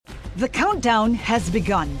The countdown has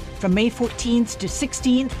begun. From May 14th to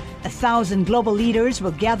 16th, 1,000 global leaders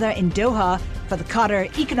will gather in Doha for the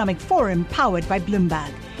Qatar Economic Forum powered by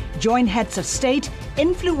Bloomberg. Join heads of state,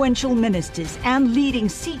 influential ministers, and leading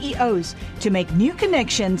CEOs to make new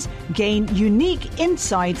connections, gain unique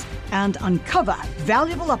insights, and uncover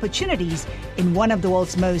valuable opportunities in one of the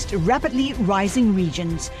world's most rapidly rising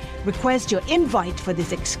regions. Request your invite for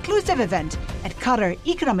this exclusive event at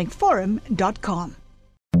QatarEconomicForum.com.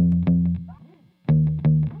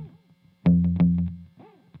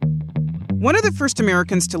 One of the first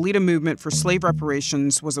Americans to lead a movement for slave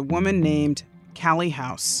reparations was a woman named Callie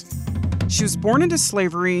House. She was born into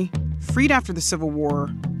slavery, freed after the Civil War,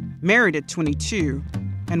 married at 22,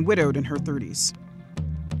 and widowed in her 30s.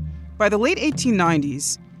 By the late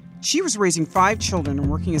 1890s, she was raising 5 children and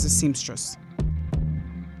working as a seamstress.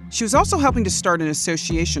 She was also helping to start an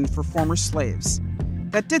association for former slaves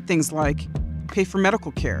that did things like pay for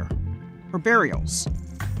medical care or burials.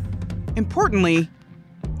 Importantly,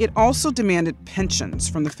 it also demanded pensions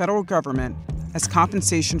from the federal government as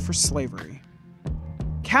compensation for slavery.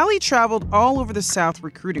 Callie traveled all over the South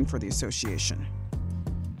recruiting for the association.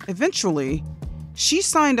 Eventually, she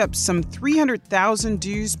signed up some 300,000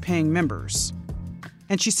 dues-paying members,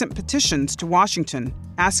 and she sent petitions to Washington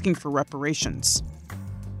asking for reparations.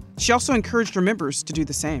 She also encouraged her members to do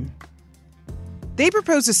the same. They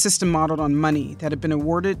proposed a system modeled on money that had been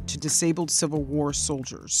awarded to disabled Civil War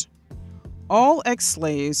soldiers. All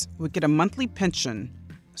ex-slaves would get a monthly pension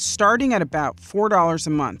starting at about $4 a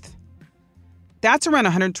month. That's around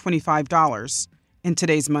 $125 in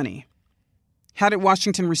today's money. How did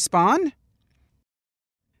Washington respond?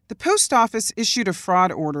 The post office issued a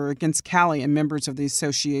fraud order against Callie and members of the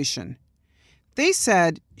association. They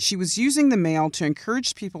said she was using the mail to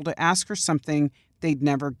encourage people to ask for something they'd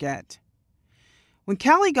never get. When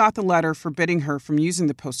Callie got the letter forbidding her from using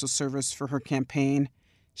the Postal Service for her campaign,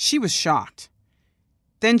 she was shocked.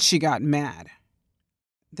 Then she got mad.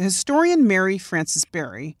 The historian Mary Frances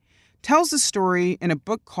Berry tells the story in a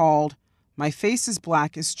book called My Face is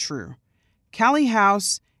Black is True, Callie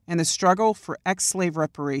House and the Struggle for Ex-Slave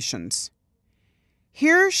Reparations.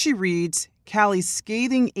 Here she reads Callie's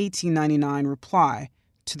scathing 1899 reply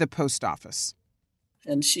to the post office.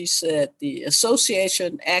 And she said the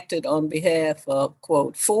association acted on behalf of,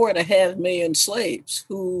 quote, 4.5 million slaves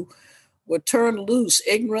who were turned loose,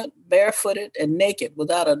 ignorant, barefooted, and naked,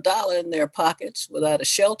 without a dollar in their pockets, without a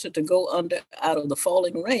shelter to go under out of the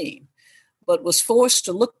falling rain, but was forced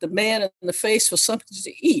to look the man in the face for something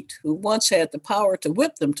to eat, who once had the power to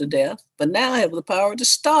whip them to death, but now have the power to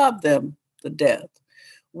starve them to death.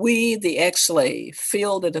 We, the ex-slave,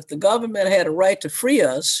 feel that if the government had a right to free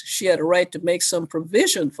us, she had a right to make some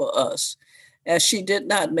provision for us. As she did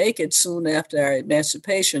not make it soon after our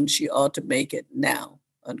emancipation, she ought to make it now,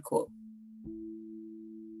 unquote.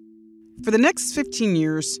 For the next 15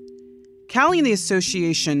 years, Callie and the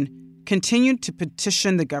association continued to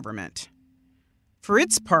petition the government. For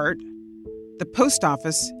its part, the post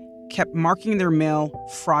office kept marking their mail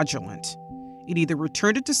fraudulent. It either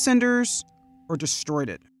returned it to senders or destroyed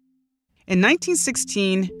it. In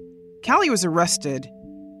 1916, Callie was arrested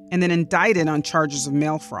and then indicted on charges of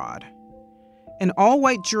mail fraud. An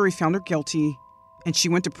all-white jury found her guilty, and she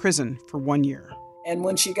went to prison for 1 year. And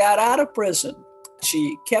when she got out of prison,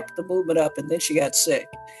 she kept the movement up, and then she got sick,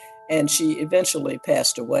 and she eventually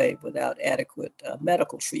passed away without adequate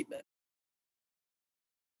medical treatment.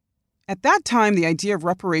 At that time, the idea of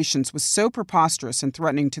reparations was so preposterous and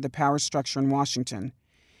threatening to the power structure in Washington,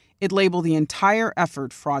 it labeled the entire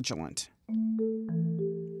effort fraudulent.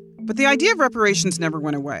 But the idea of reparations never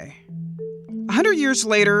went away. 100 years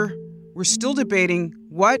later, we're still debating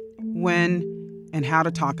what, when, and how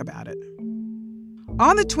to talk about it.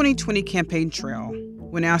 On the 2020 campaign trail,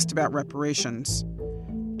 when asked about reparations,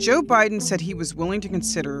 Joe Biden said he was willing to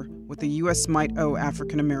consider what the U.S. might owe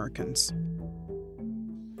African Americans.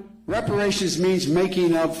 Reparations means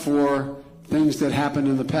making up for things that happened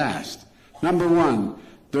in the past. Number one,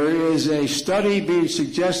 there is a study being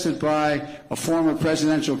suggested by a former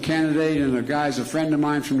presidential candidate, and a guy's a friend of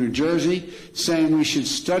mine from New Jersey, saying we should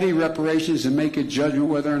study reparations and make a judgment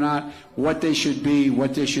whether or not what they should be,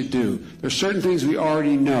 what they should do. There are certain things we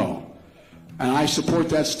already know, and I support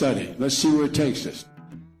that study. Let's see where it takes us.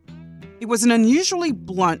 It was an unusually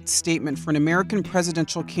blunt statement for an American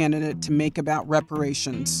presidential candidate to make about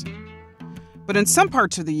reparations. But in some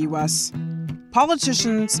parts of the U.S.,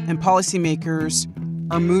 politicians and policymakers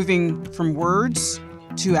are moving from words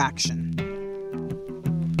to action.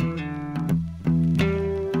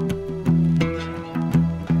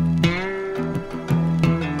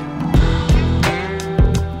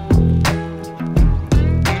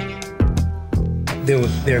 There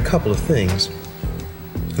are a couple of things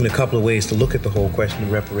and a couple of ways to look at the whole question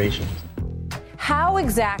of reparations. How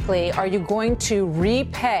exactly are you going to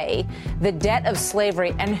repay the debt of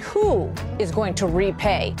slavery, and who is going to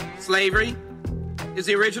repay? Slavery is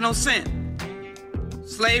the original sin.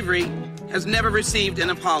 Slavery has never received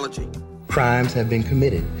an apology. Crimes have been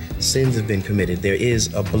committed. Sins have been committed. There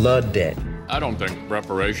is a blood debt. I don't think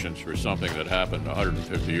reparations for something that happened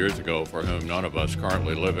 150 years ago for whom none of us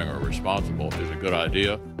currently living are responsible is a good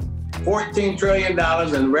idea. $14 trillion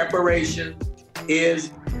in reparations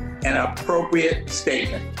is an appropriate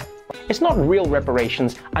statement. It's not real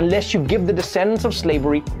reparations unless you give the descendants of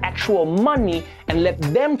slavery actual money and let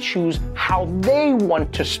them choose how they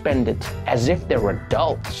want to spend it, as if they're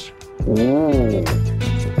adults. Ooh.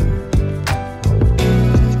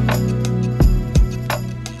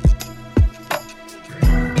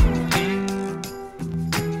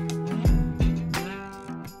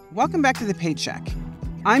 Welcome back to The Paycheck.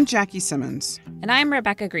 I'm Jackie Simmons. And I'm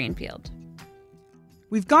Rebecca Greenfield.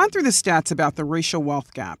 We've gone through the stats about the racial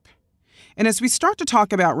wealth gap. And as we start to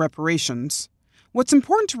talk about reparations, what's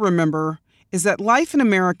important to remember is that life in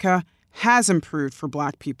America has improved for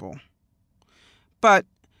Black people. But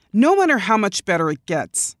no matter how much better it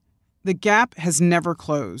gets, the gap has never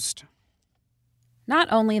closed. Not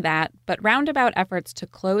only that, but roundabout efforts to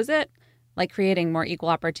close it, like creating more equal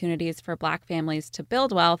opportunities for Black families to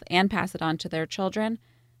build wealth and pass it on to their children,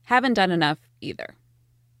 haven't done enough either.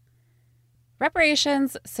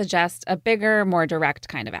 Reparations suggest a bigger, more direct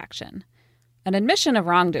kind of action. An admission of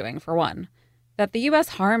wrongdoing, for one, that the U.S.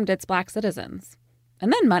 harmed its Black citizens.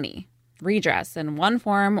 And then money, redress in one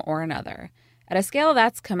form or another, at a scale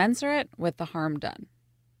that's commensurate with the harm done.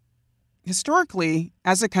 Historically,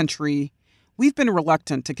 as a country, we've been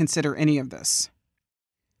reluctant to consider any of this.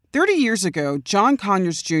 30 years ago, John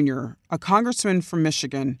Conyers Jr., a congressman from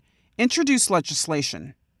Michigan, introduced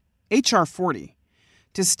legislation, H.R. 40,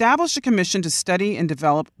 to establish a commission to study and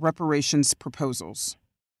develop reparations proposals.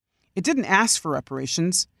 It didn't ask for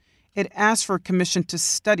reparations. It asked for a commission to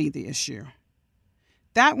study the issue.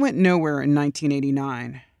 That went nowhere in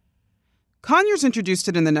 1989. Conyers introduced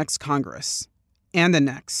it in the next Congress, and the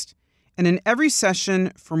next, and in every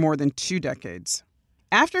session for more than 2 decades.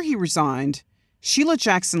 After he resigned, Sheila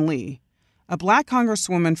Jackson Lee, a Black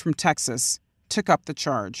congresswoman from Texas, took up the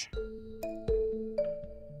charge.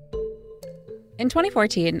 In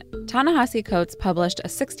 2014, Ta-Nehisi Coates published a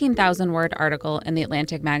 16,000-word article in The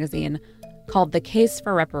Atlantic magazine called The Case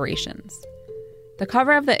for Reparations. The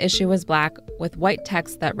cover of the issue was Black with white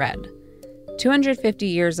text that read, 250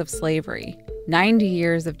 years of slavery, 90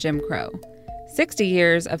 years of Jim Crow, 60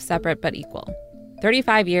 years of separate but equal,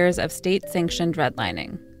 35 years of state-sanctioned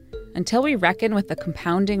redlining. Until we reckon with the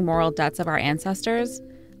compounding moral debts of our ancestors,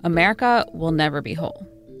 America will never be whole.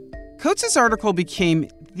 Coates' article became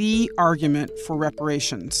the argument for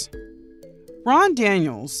reparations. Ron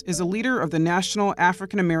Daniels is a leader of the National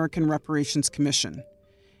African American Reparations Commission,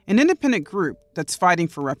 an independent group that's fighting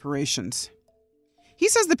for reparations. He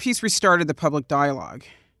says the piece restarted the public dialogue.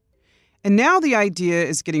 And now the idea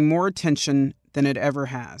is getting more attention than it ever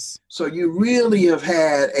has. So you really have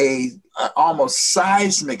had a almost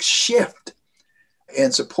seismic shift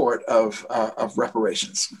in support of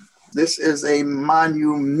reparations. This is a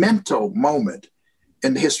monumental moment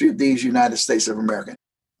in the history of these United States of America.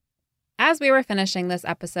 As we were finishing this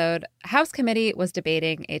episode, House Committee was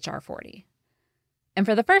debating H.R. 40. And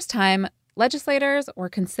for the first time, legislators were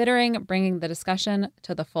considering bringing the discussion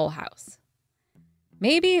to the full House.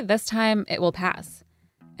 Maybe this time it will pass,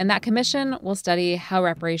 and that commission will study how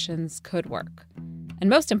reparations could work, and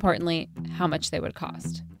most importantly, how much they would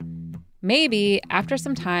cost. Maybe, after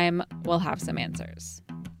some time, we'll have some answers.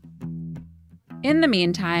 In the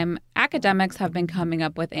meantime, academics have been coming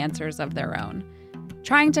up with answers of their own,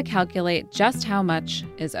 trying to calculate just how much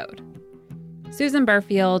is owed. Susan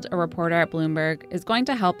Burfield, a reporter at Bloomberg, is going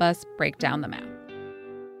to help us break down the math.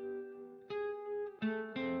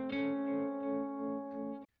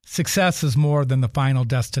 Success is more than the final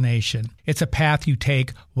destination. It's a path you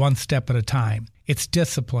take one step at a time. It's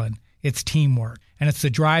discipline, it's teamwork, and it's the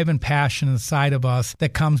drive and passion inside of us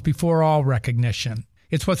that comes before all recognition.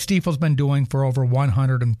 It's what Stifel's been doing for over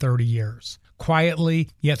 130 years. Quietly,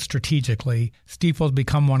 yet strategically, Stifel's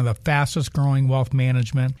become one of the fastest growing wealth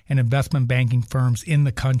management and investment banking firms in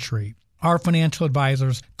the country. Our financial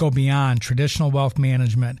advisors go beyond traditional wealth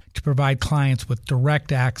management to provide clients with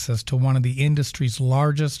direct access to one of the industry's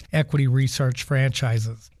largest equity research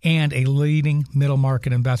franchises and a leading middle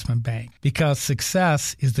market investment bank, because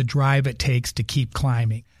success is the drive it takes to keep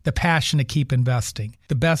climbing, the passion to keep investing,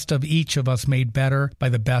 the best of each of us made better by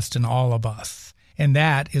the best in all of us. And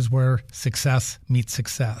that is where success meets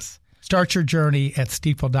success. Start your journey at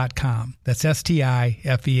stifel.com. That's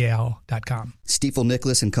STIFEL.com. Stifel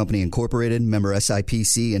Nicholas and Company Incorporated, member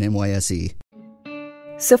SIPC and NYSE.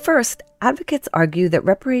 So first, advocates argue that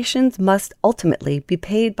reparations must ultimately be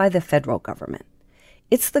paid by the federal government.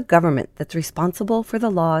 It's the government that's responsible for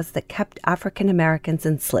the laws that kept African Americans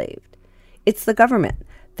enslaved. It's the government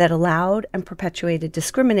that allowed and perpetuated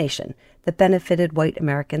discrimination that benefited white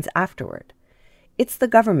Americans afterward. It's the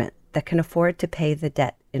government that can afford to pay the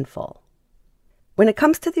debt in full. When it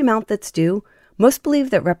comes to the amount that's due, most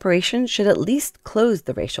believe that reparations should at least close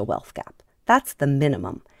the racial wealth gap. That's the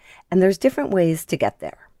minimum, and there's different ways to get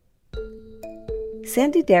there.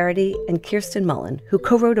 Sandy Darity and Kirsten Mullen, who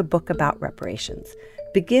co-wrote a book about reparations,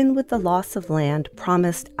 begin with the loss of land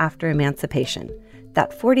promised after emancipation,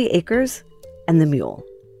 that 40 acres and the mule.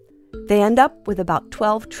 They end up with about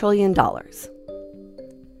 $12 trillion.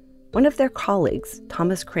 One of their colleagues,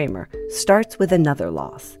 Thomas Kramer, starts with another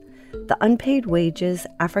loss: the unpaid wages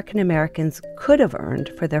African Americans could have earned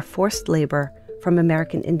for their forced labor from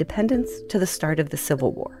American independence to the start of the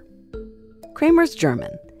Civil War. Kramer's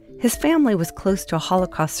German. His family was close to a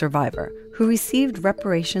Holocaust survivor who received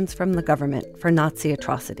reparations from the government for Nazi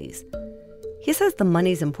atrocities. He says the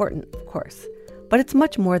money's important, of course, but it's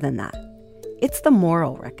much more than that. It's the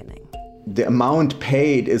moral reckoning. The amount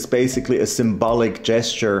paid is basically a symbolic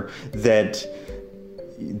gesture that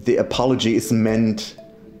the apology is meant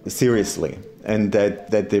seriously, and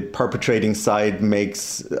that the perpetrating side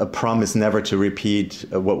makes a promise never to repeat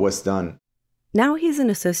what was done. Now he's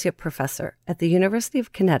an associate professor at the University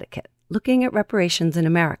of Connecticut, looking at reparations in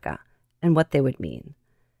America and what they would mean.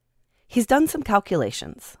 He's done some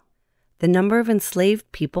calculations. The number of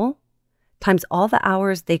enslaved people times all the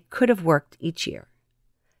hours they could have worked each year,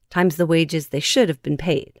 times the wages they should have been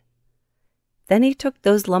paid. Then he took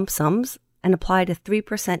those lump sums and applied a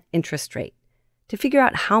 3% interest rate to figure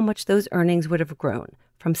out how much those earnings would have grown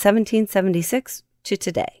from 1776 to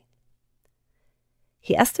today.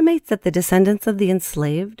 He estimates that the descendants of the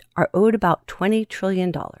enslaved are owed about $20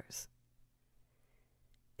 trillion.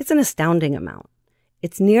 It's an astounding amount.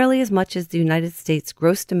 It's nearly as much as the United States'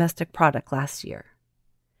 gross domestic product last year.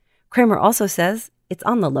 Kramer also says it's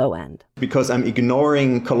on the low end. Because I'm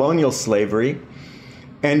ignoring colonial slavery,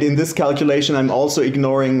 and in this calculation I'm also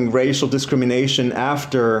ignoring racial discrimination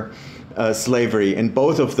after slavery. And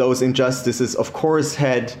both of those injustices, of course,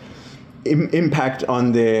 had impact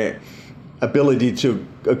on the ability to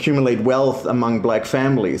accumulate wealth among black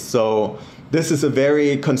families. So this is a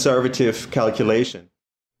very conservative calculation.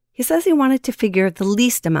 He says he wanted to figure the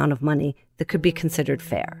least amount of money that could be considered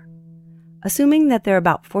fair. Assuming that there are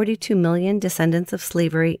about 42 million descendants of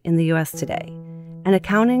slavery in the U.S. today, and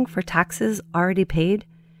accounting for taxes already paid,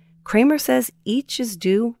 Kramer says each is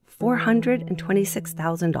due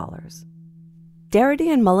 $426,000.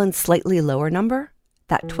 Darity and Mullen's slightly lower number,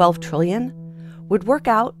 that $12 trillion, would work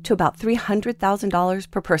out to about $300,000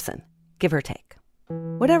 per person, give or take.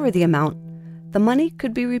 Whatever the amount, the money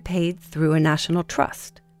could be repaid through a national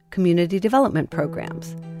trust, community development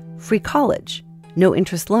programs, free college, no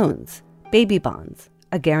interest loans, baby bonds,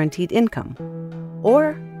 a guaranteed income,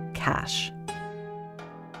 or cash.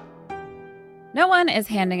 No one is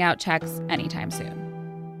handing out checks anytime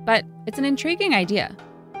soon. But it's an intriguing idea.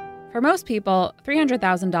 For most people,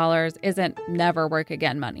 $300,000 isn't never work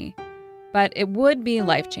again money, but it would be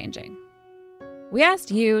life-changing. We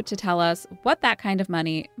asked you to tell us what that kind of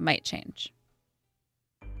money might change.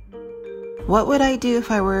 What would I do if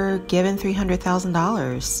I were given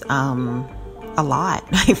 $300,000? A lot,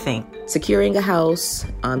 I think. Securing a house,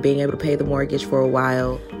 being able to pay the mortgage for a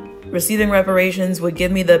while. Receiving reparations would give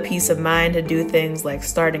me the peace of mind to do things like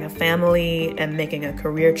starting a family and making a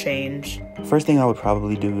career change. First thing I would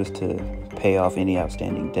probably do is to pay off any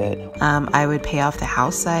outstanding debt. I would pay off the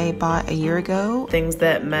house I bought a year ago. Things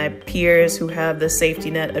that my peers who have the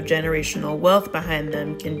safety net of generational wealth behind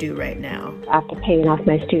them can do right now. After paying off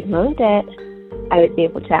my student loan debt, I would be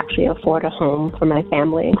able to actually afford a home for my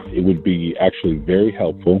family. It would be actually very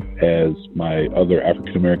helpful, as my other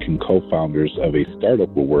African-American co-founders of a startup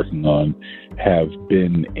we're working on have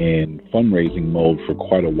been in fundraising mode for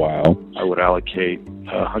quite a while. I would allocate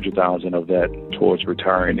 $100,000 of that towards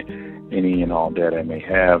retiring any and all debt I may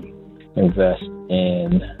have. Invest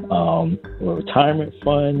in a retirement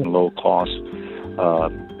fund. Low-cost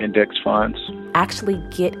index funds. Actually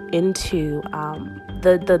get into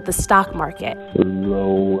the stock market.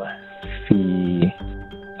 Low fee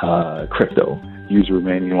crypto. Use the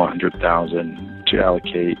remaining $100,000 to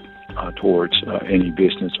allocate towards any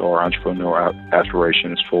business or entrepreneurial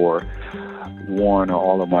aspirations for one or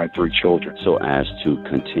all of my 3 children. So as to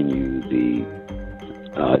continue the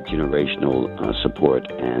generational support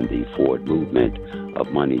and the forward movement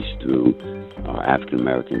of monies through our African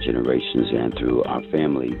American generations and through our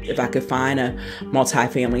family. If I could find a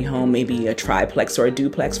multifamily home, maybe a triplex or a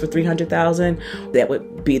duplex for $300,000, that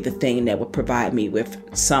would be the thing that would provide me with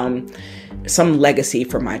some legacy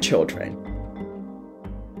for my children.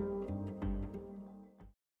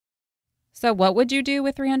 So what would you do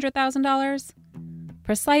with $300,000?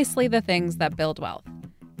 Precisely the things that build wealth,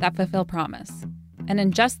 that fulfill promise, and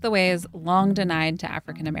in just the ways long denied to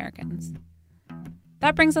African Americans.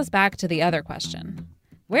 That brings us back to the other question.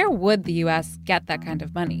 Where would the U.S. get that kind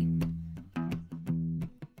of money?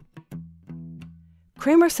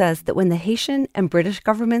 Kramer says that when the Haitian and British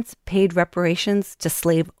governments paid reparations to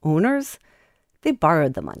slave owners, they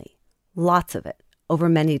borrowed the money, lots of it, over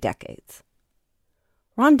many decades.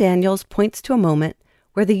 Ron Daniels points to a moment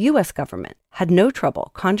where the U.S. government had no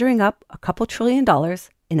trouble conjuring up a couple $2 trillion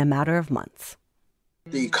in a matter of months.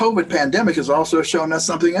 The COVID pandemic has also shown us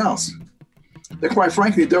something else. That quite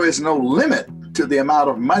frankly, there is no limit to the amount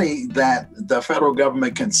of money that the federal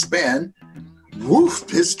government can spend. Woof,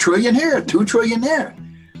 it's $1 trillion here, $2 trillion there.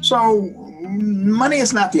 So money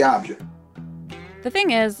is not the object. The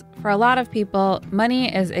thing is, for a lot of people,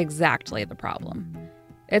 money is exactly the problem.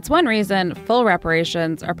 It's one reason full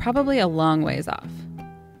reparations are probably a long ways off.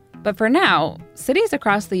 But for now, cities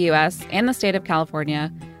across the U.S. and the state of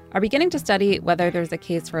California are beginning to study whether there's a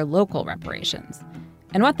case for local reparations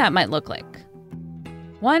and what that might look like.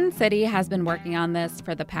 One city has been working on this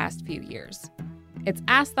for the past few years. It's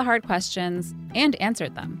asked the hard questions and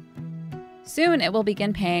answered them. Soon it will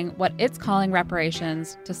begin paying what it's calling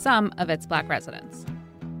reparations to some of its Black residents.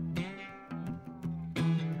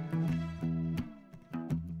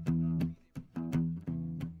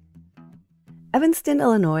 Evanston,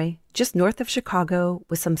 Illinois, just north of Chicago,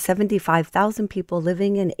 with some 75,000 people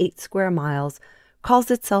living in 8 square miles, calls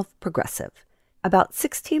itself progressive. About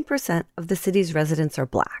 16% of the city's residents are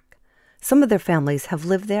Black. Some of their families have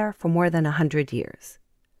lived there for more than 100 years.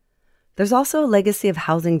 There's also a legacy of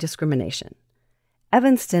housing discrimination.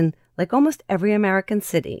 Evanston, like almost every American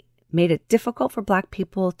city, made it difficult for Black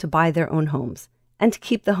people to buy their own homes and to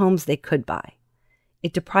keep the homes they could buy.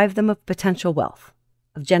 It deprived them of potential wealth,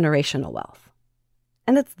 of generational wealth.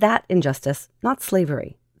 And it's that injustice, not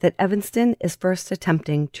slavery, that Evanston is first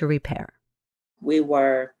attempting to repair. We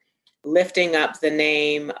were lifting up the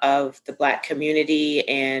name of the Black community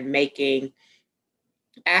and making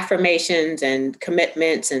affirmations and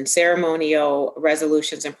commitments and ceremonial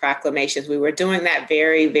resolutions and proclamations. We were doing that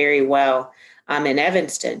very, very well in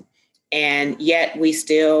Evanston. And yet we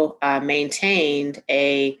still maintained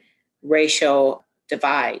a racial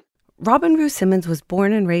divide. Robin Rue Simmons was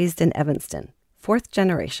born and raised in Evanston, 4th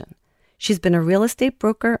generation. She's been a real estate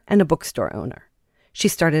broker and a bookstore owner. She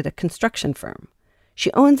started a construction firm.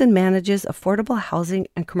 She owns and manages affordable housing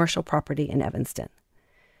and commercial property in Evanston.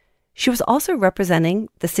 She was also representing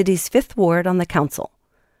the city's 5th ward on the council,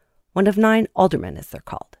 one of 9 aldermen as they're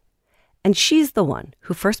called. And she's the one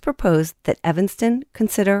who first proposed that Evanston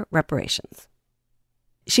consider reparations.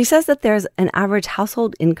 She says that there's an average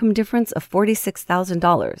household income difference of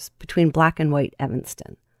 $46,000 between Black and white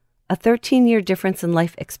Evanston, a 13-year difference in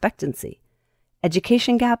life expectancy,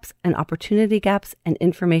 education gaps and opportunity gaps, and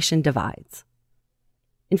information divides.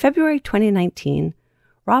 In February 2019,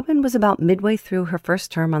 Robin was about midway through her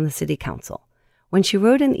first term on the city council when she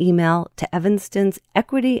wrote an email to Evanston's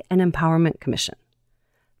Equity and Empowerment Commission.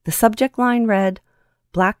 The subject line read,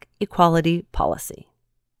 Black Equality Policy.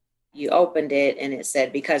 You opened it and it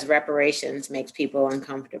said, because reparations makes people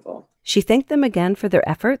uncomfortable. She thanked them again for their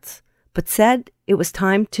efforts, but said it was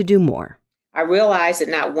time to do more. I realize that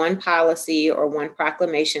not one policy or one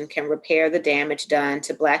proclamation can repair the damage done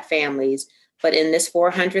to Black families, but in this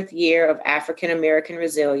 400th year of African American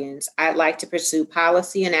resilience, I'd like to pursue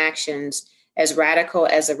policy and actions as radical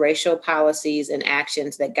as the racial policies and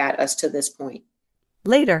actions that got us to this point.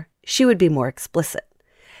 Later, she would be more explicit,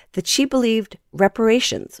 that she believed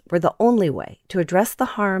reparations were the only way to address the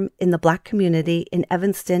harm in the Black community in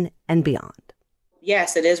Evanston and beyond.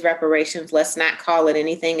 Yes, it is reparations. Let's not call it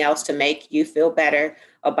anything else to make you feel better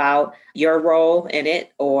about your role in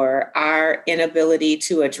it or our inability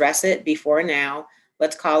to address it before now.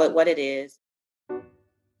 Let's call it what it is.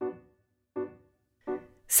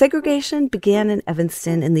 Segregation began in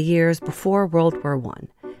Evanston in the years before World War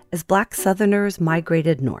I, as Black Southerners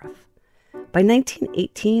migrated north. By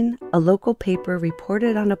 1918, a local paper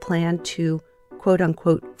reported on a plan to,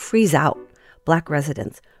 quote-unquote, freeze out Black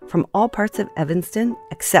residents from all parts of Evanston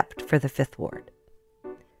except for the 5th Ward.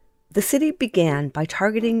 The city began by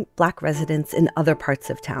targeting Black residents in other parts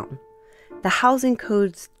of town. The housing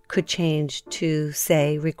codes could change to,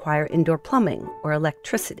 say, require indoor plumbing or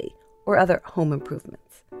electricity or other home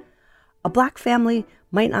improvements. A Black family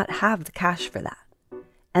might not have the cash for that,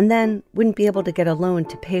 and then wouldn't be able to get a loan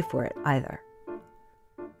to pay for it either.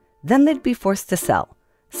 Then they'd be forced to sell,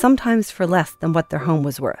 sometimes for less than what their home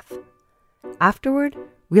was worth. Afterward,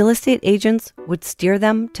 real estate agents would steer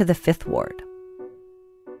them to the Fifth Ward.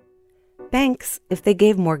 Banks, if they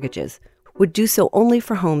gave mortgages, would do so only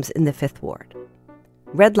for homes in the Fifth Ward.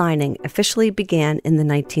 Redlining officially began in the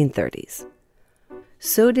 1930s.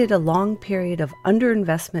 So did a long period of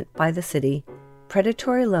underinvestment by the city,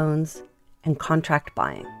 predatory loans, and contract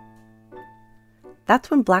buying. That's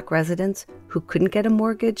when Black residents who couldn't get a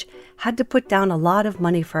mortgage had to put down a lot of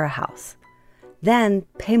money for a house, then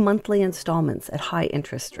pay monthly installments at high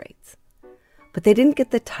interest rates. But they didn't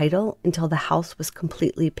get the title until the house was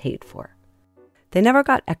completely paid for. They never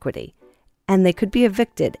got equity, and they could be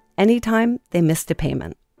evicted anytime they missed a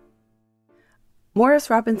payment. Morris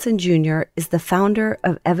Robinson Jr. is the founder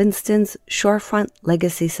of Evanston's Shorefront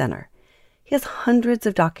Legacy Center. He has hundreds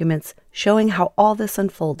of documents showing how all this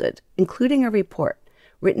unfolded, including a report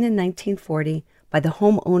written in 1940 by the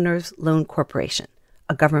Homeowners Loan Corporation,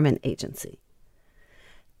 a government agency.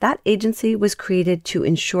 That agency was created to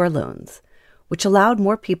insure loans, which allowed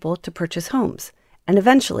more people to purchase homes and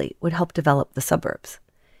eventually would help develop the suburbs.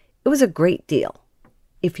 It was a great deal,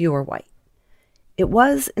 if you were white. It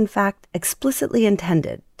was, in fact, explicitly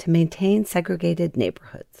intended to maintain segregated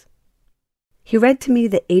neighborhoods. He read to me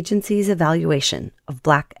the agency's evaluation of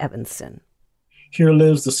Black Evanston. Here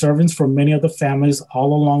lives the servants for many of the families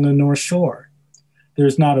all along the North Shore. There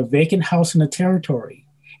is not a vacant house in the territory,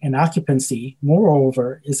 and occupancy,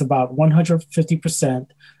 moreover, is about 150%,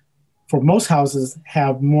 for most houses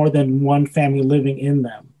have more than one family living in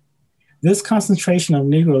them. This concentration of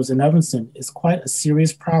Negroes in Evanston is quite a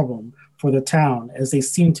serious problem for the town, as they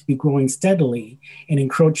seem to be growing steadily and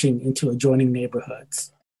encroaching into adjoining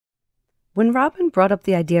neighborhoods. When Robin brought up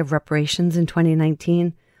the idea of reparations in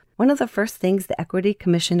 2019, one of the first things the Equity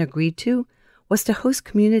Commission agreed to was to host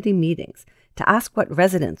community meetings to ask what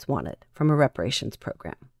residents wanted from a reparations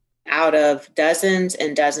program. Out of dozens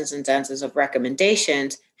and dozens and dozens of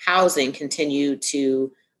recommendations, housing continued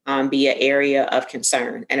to be an area of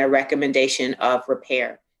concern and a recommendation of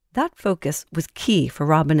repair. That focus was key for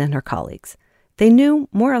Robin and her colleagues. They knew,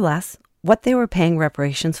 more or less, what they were paying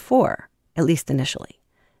reparations for, at least initially.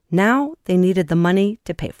 Now they needed the money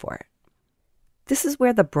to pay for it. This is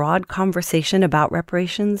where the broad conversation about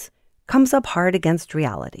reparations comes up hard against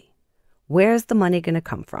reality. Where's the money going to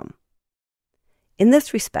come from? In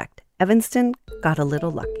this respect, Evanston got a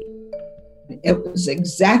little lucky. It was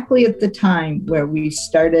exactly at the time where we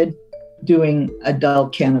started doing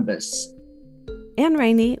adult cannabis. Ann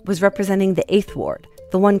Rainey was representing the 8th Ward,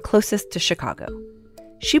 the one closest to Chicago.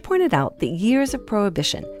 She pointed out that years of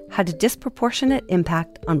prohibition had a disproportionate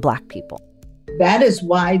impact on Black people. That is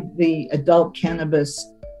why the adult cannabis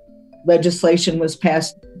legislation was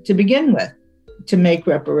passed to begin with, to make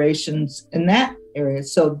reparations in that area.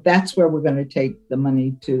 So that's where we're going to take the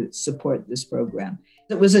money to support this program.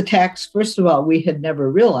 It was a tax, first of all, we had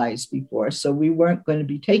never realized before, so we weren't going to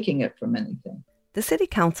be taking it from anything. The city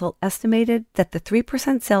council estimated that the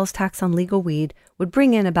 3% sales tax on legal weed would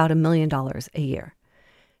bring in about $1 million a year.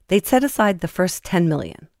 They'd set aside the first $10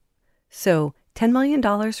 million. So $10 million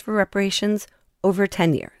for reparations over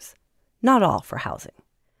 10 years. Not all for housing.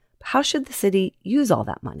 But how should the city use all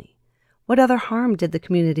that money? What other harm did the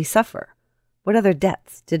community suffer? What other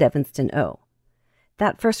debts did Evanston owe?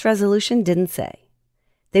 That first resolution didn't say.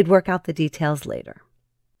 They'd work out the details later.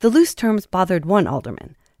 The loose terms bothered one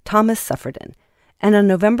alderman, Thomas Suffredin, and on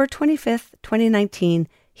November 25th, 2019,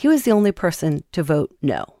 he was the only person to vote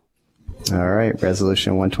no. All right,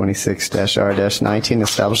 Resolution 126-R-19,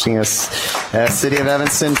 establishing a City of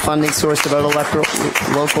Evanston funding source to vote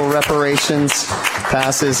local reparations,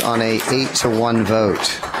 passes on a 8-1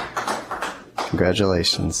 vote.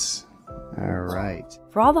 Congratulations. All right.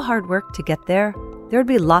 For all the hard work to get there, there'd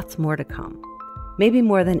be lots more to come. Maybe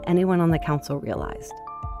more than anyone on the council realized.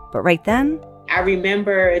 But right then, I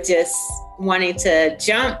remember just wanting to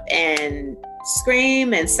jump and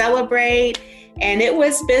scream and celebrate. And it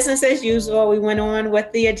was business as usual. We went on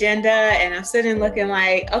with the agenda, and I'm sitting looking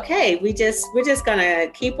like, okay, we're just gonna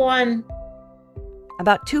keep on.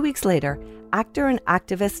 About 2 weeks later, actor and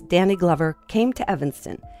activist Danny Glover came to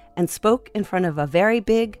Evanston and spoke in front of a very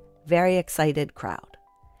big, very excited crowd.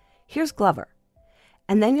 Here's Glover.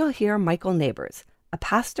 And then you'll hear Michael Neighbors, a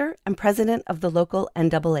pastor and president of the local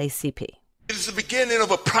NAACP. It's the beginning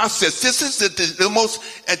of a process. This is the most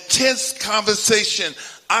intense conversation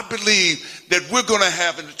I believe that we're going to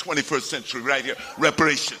have in the 21st century right here,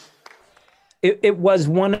 reparations. It was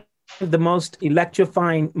one of the most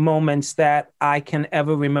electrifying moments that I can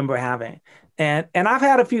ever remember having. And I've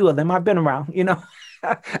had a few of them. I've been around, you know.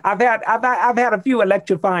 I've had a few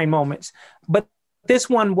electrifying moments, but this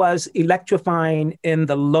one was electrifying in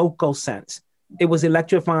the local sense. It was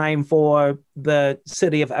electrifying for the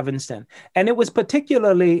city of Evanston. And it was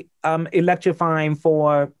particularly electrifying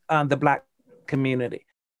for the Black community.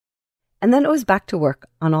 And then it was back to work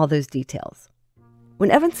on all those details.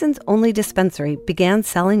 When Evanston's only dispensary began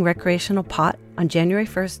selling recreational pot on January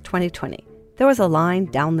 1st, 2020, there was a line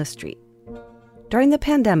down the street. During the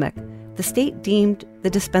pandemic, the state deemed the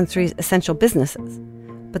dispensaries essential businesses,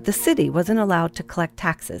 but the city wasn't allowed to collect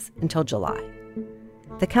taxes until July.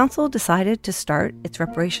 The council decided to start its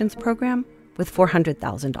reparations program with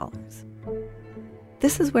 $400,000.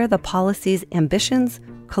 This is where the policy's ambitions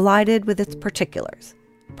collided with its particulars,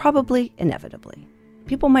 probably inevitably.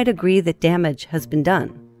 People might agree that damage has been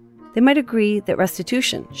done. They might agree that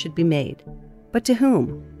restitution should be made. But to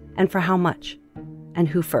whom? And for how much? And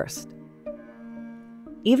who first?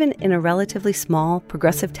 Even in a relatively small,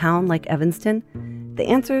 progressive town like Evanston, the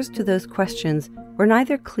answers to those questions were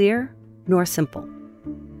neither clear nor simple.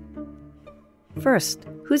 First,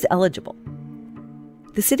 who's eligible?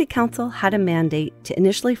 The city council had a mandate to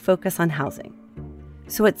initially focus on housing,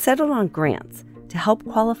 so it settled on grants to help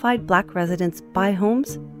qualified Black residents buy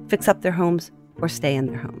homes, fix up their homes, or stay in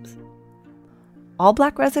their homes. All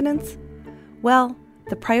Black residents? Well,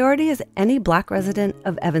 the priority is any Black resident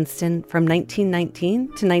of Evanston from 1919 to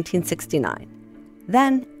 1969,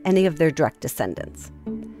 then any of their direct descendants,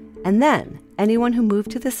 and then anyone who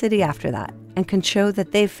moved to the city after that and can show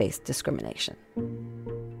that they've faced discrimination.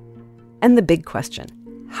 And the big question,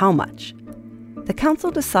 how much? The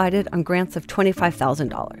council decided on grants of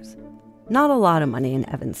 $25,000. Not a lot of money in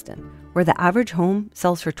Evanston, where the average home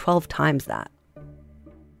sells for 12 times that.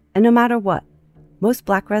 And no matter what, most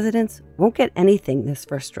Black residents won't get anything this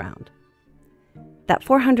first round. That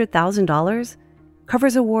 $400,000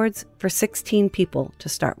 covers awards for 16 people to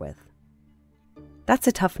start with. That's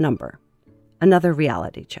a tough number. Another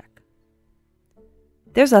reality check.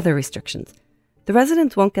 There's other restrictions. The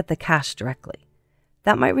residents won't get the cash directly.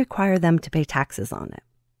 That might require them to pay taxes on it.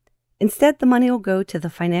 Instead, the money will go to the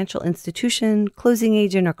financial institution, closing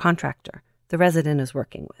agent, or contractor the resident is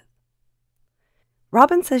working with.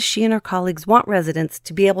 Robin says she and her colleagues want residents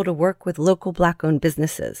to be able to work with local Black-owned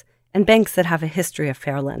businesses and banks that have a history of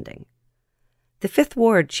fair lending. The Fifth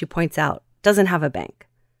Ward, she points out, doesn't have a bank,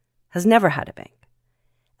 has never had a bank.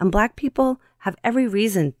 And Black people have every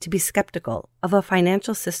reason to be skeptical of a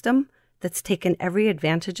financial system that's taken every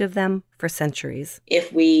advantage of them for centuries.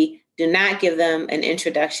 If we do not give them an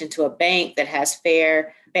introduction to a bank that has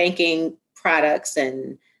fair banking products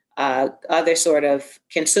and other sort of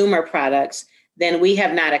consumer products, then we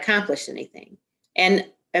have not accomplished anything. And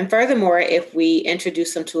furthermore, if we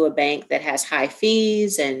introduce them to a bank that has high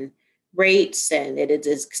fees and rates and it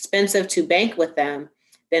is expensive to bank with them,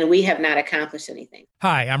 then we have not accomplished anything.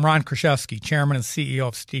 Hi, I'm Ron Kraszewski, Chairman and CEO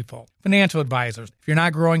of Stifel. Financial advisors, if you're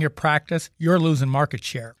not growing your practice, you're losing market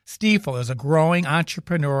share. Stifel is a growing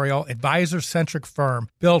entrepreneurial, advisor-centric firm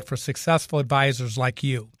built for successful advisors like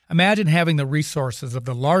you. Imagine having the resources of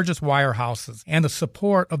the largest wirehouses and the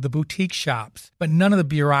support of the boutique shops, but none of the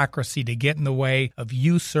bureaucracy to get in the way of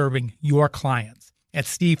you serving your clients. At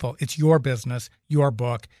Stifel, it's your business, your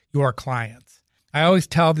book, your clients. I always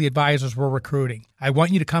tell the advisors we're recruiting, I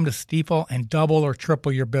want you to come to Stifel and double or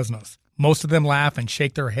triple your business. Most of them laugh and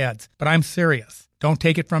shake their heads, but I'm serious. Don't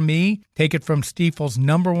take it from me. Take it from Stifel's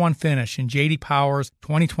 #1 finish in J.D. Power's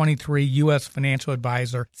 2023 U.S. Financial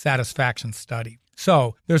Advisor Satisfaction Study.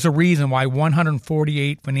 So there's a reason why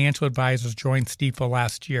 148 financial advisors joined Stifel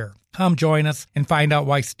last year. Come join us and find out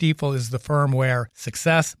why Stifel is the firm where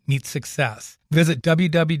success meets success. Visit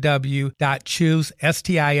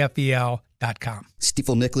www.choosestifel.com.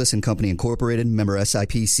 Stifel Nicholas and Company Incorporated, member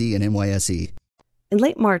SIPC and NYSE. In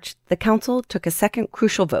late March, the council took a second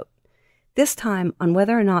crucial vote, this time on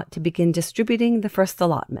whether or not to begin distributing the first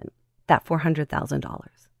allotment, that $400,000.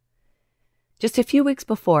 Just a few weeks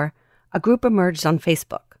before, a group emerged on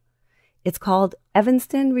Facebook. It's called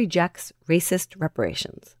Evanston Rejects Racist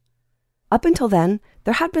Reparations. Up until then,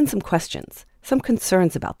 there had been some questions, some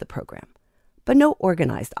concerns about the program, but no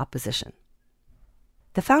organized opposition.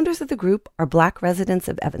 The founders of the group are Black residents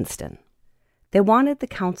of Evanston. They wanted the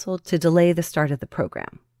council to delay the start of the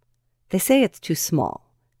program. They say it's too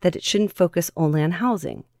small, that it shouldn't focus only on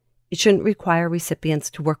housing. It shouldn't require recipients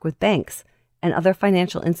to work with banks and other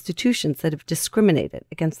financial institutions that have discriminated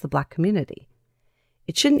against the Black community.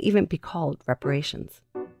 It shouldn't even be called reparations.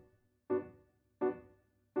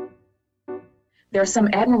 There are some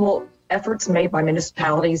admirable efforts made by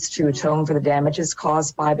municipalities to atone for the damages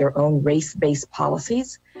caused by their own race-based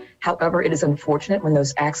policies. However, it is unfortunate when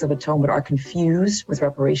those acts of atonement are confused with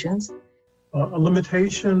reparations. A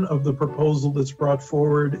limitation of the proposal that's brought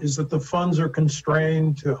forward is that the funds are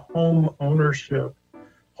constrained to home ownership.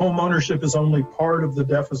 Home ownership is only part of the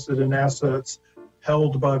deficit in assets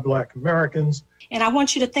held by Black Americans. And I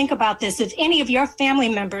want you to think about this. If any of your family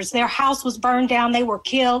members, their house was burned down, they were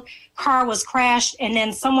killed, car was crashed, and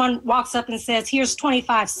then someone walks up and says, here's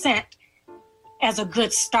 25 cents as a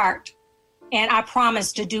good start. And I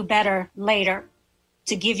promise to do better later,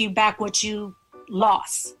 to give you back what you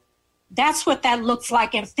lost. That's what that looks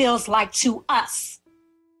like and feels like to us.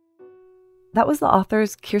 That was the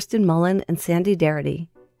authors Kirsten Mullen and Sandy Darity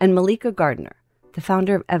and Malika Gardner, the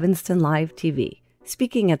founder of Evanston Live TV,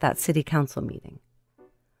 speaking at that city council meeting.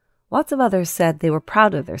 Lots of others said they were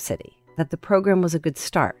proud of their city, that the program was a good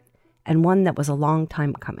start, and one that was a long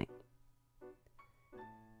time coming.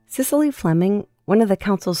 Cicely Fleming, one of the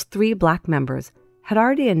council's 3 Black members, had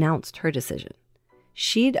already announced her decision.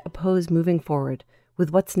 She'd oppose moving forward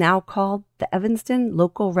with what's now called the Evanston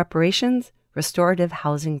Local Reparations Restorative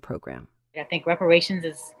Housing Program. I think reparations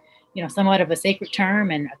is, somewhat of a sacred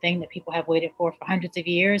term and a thing that people have waited for hundreds of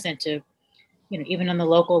years, and to, even on the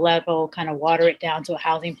local level, kind of water it down to a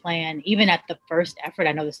housing plan. Even at the first effort,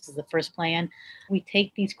 I know this is the first plan, we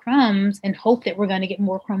take these crumbs and hope that we're going to get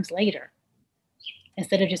more crumbs later,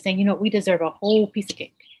 instead of just saying, we deserve a whole piece of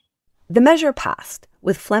cake. The measure passed,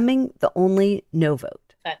 with Fleming the only no vote.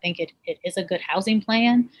 I think it is a good housing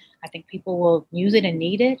plan. I think people will use it and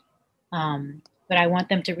need it. But I want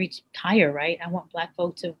them to reach higher, right? I want Black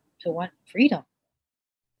folk to want freedom.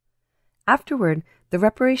 Afterward, the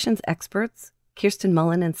reparations experts, Kirsten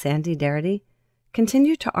Mullen and Sandy Darity,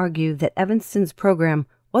 continued to argue that Evanston's program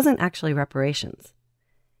wasn't actually reparations.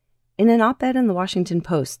 In an op-ed in the Washington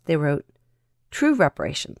Post, they wrote, "True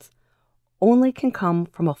reparations only can come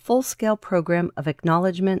from a full-scale program of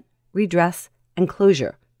acknowledgement, redress, and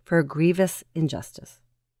closure for a grievous injustice."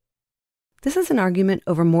 This is an argument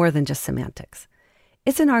over more than just semantics.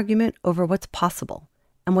 It's an argument over what's possible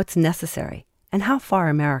and what's necessary and how far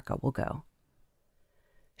America will go.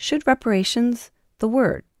 Should reparations, the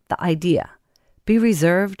word, the idea, be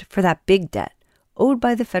reserved for that big debt owed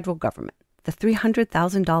by the federal government, the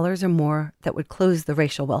 $300,000 or more that would close the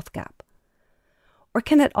racial wealth gap? Or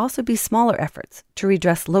can it also be smaller efforts to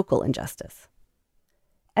redress local injustice?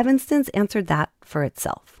 Evanston's answered that for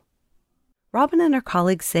itself. Robin and her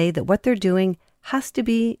colleagues say that what they're doing has to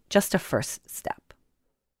be just a first step.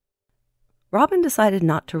 Robin decided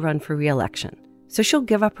not to run for re-election, so she'll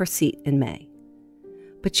give up her seat in May.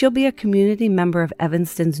 But she'll be a community member of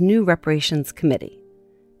Evanston's new Reparations Committee,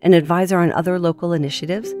 an advisor on other local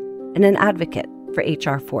initiatives, and an advocate for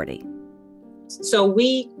H.R. 40. So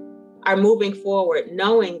we are moving forward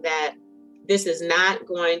knowing that this is not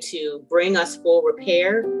going to bring us full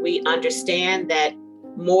repair. We understand that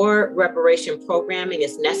more reparation programming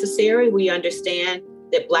is necessary. We understand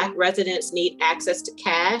that Black residents need access to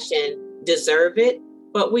cash and deserve it.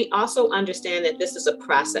 But we also understand that this is a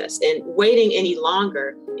process, and waiting any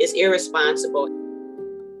longer is irresponsible.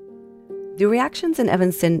 The reactions in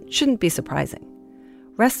Evanston shouldn't be surprising.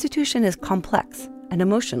 Restitution is complex and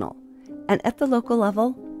emotional, and at the local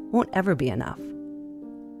level won't ever be enough.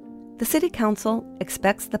 The City Council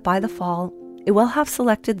expects that by the fall, it will have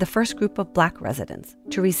selected the first group of Black residents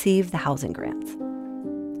to receive the housing grants.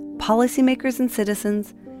 Policymakers and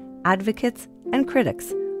citizens, advocates and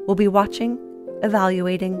critics will be watching,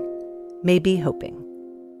 evaluating, maybe hoping.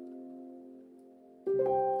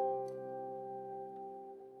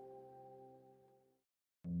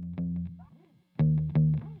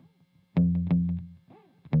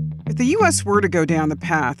 If the U.S. were to go down the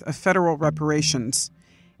path of federal reparations,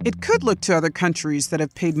 it could look to other countries that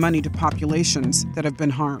have paid money to populations that have been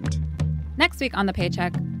harmed. Next week on The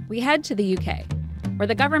Paycheck, we head to the UK, where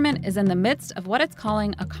the government is in the midst of what it's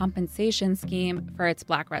calling a compensation scheme for its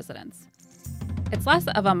Black residents. It's less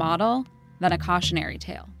of a model than a cautionary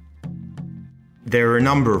tale. There are a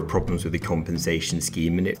number of problems with the compensation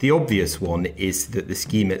scheme, and the obvious one is that the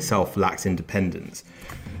scheme itself lacks independence.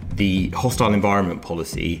 The hostile environment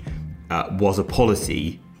policy was a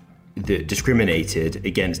policy that discriminated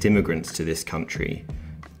against immigrants to this country,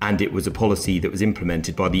 and it was a policy that was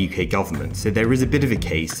implemented by the UK government. So there is a bit of a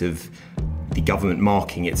case of the government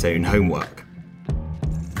marking its own homework.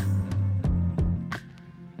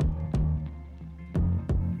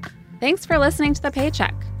 Thanks for listening to The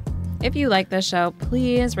Paycheck. If you like this show,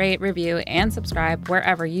 please rate, review, and subscribe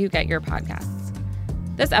wherever you get your podcasts.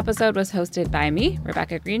 This episode was hosted by me,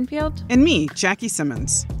 Rebecca Greenfield. And me, Jackie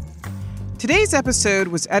Simmons. Today's episode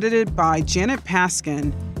was edited by Janet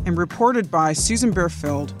Paskin and reported by Susan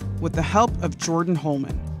Bearfield with the help of Jordan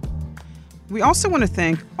Holman. We also want to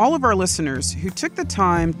thank all of our listeners who took the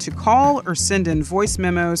time to call or send in voice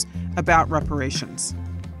memos about reparations.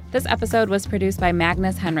 This episode was produced by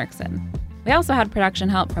Magnus Henriksen. We also had production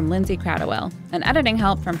help from Lindsay Cradwell and editing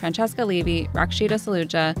help from Francesca Levy, Rakshita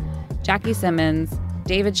Saluja, Jackie Simmons,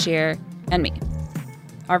 David Shear, and me.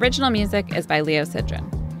 Our original music is by Leo Sidran.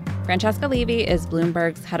 Francesca Levy is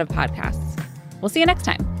Bloomberg's head of podcasts. We'll see you next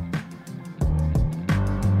time.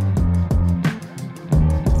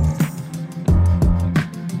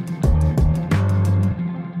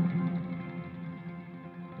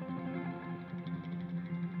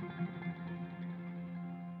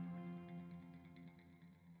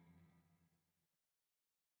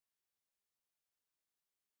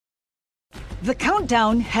 The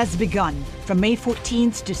countdown has begun. From May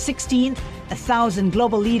 14th to 16th, 1,000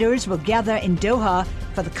 global leaders will gather in Doha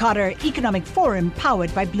for the Qatar Economic Forum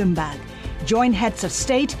powered by Bloomberg. Join heads of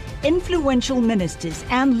state, influential ministers,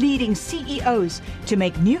 and leading CEOs to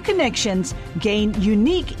make new connections, gain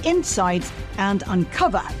unique insights, and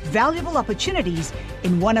uncover valuable opportunities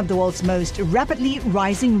in one of the world's most rapidly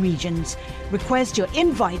rising regions. Request your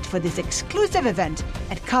invite for this exclusive event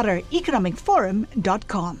at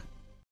QatarEconomicForum.com.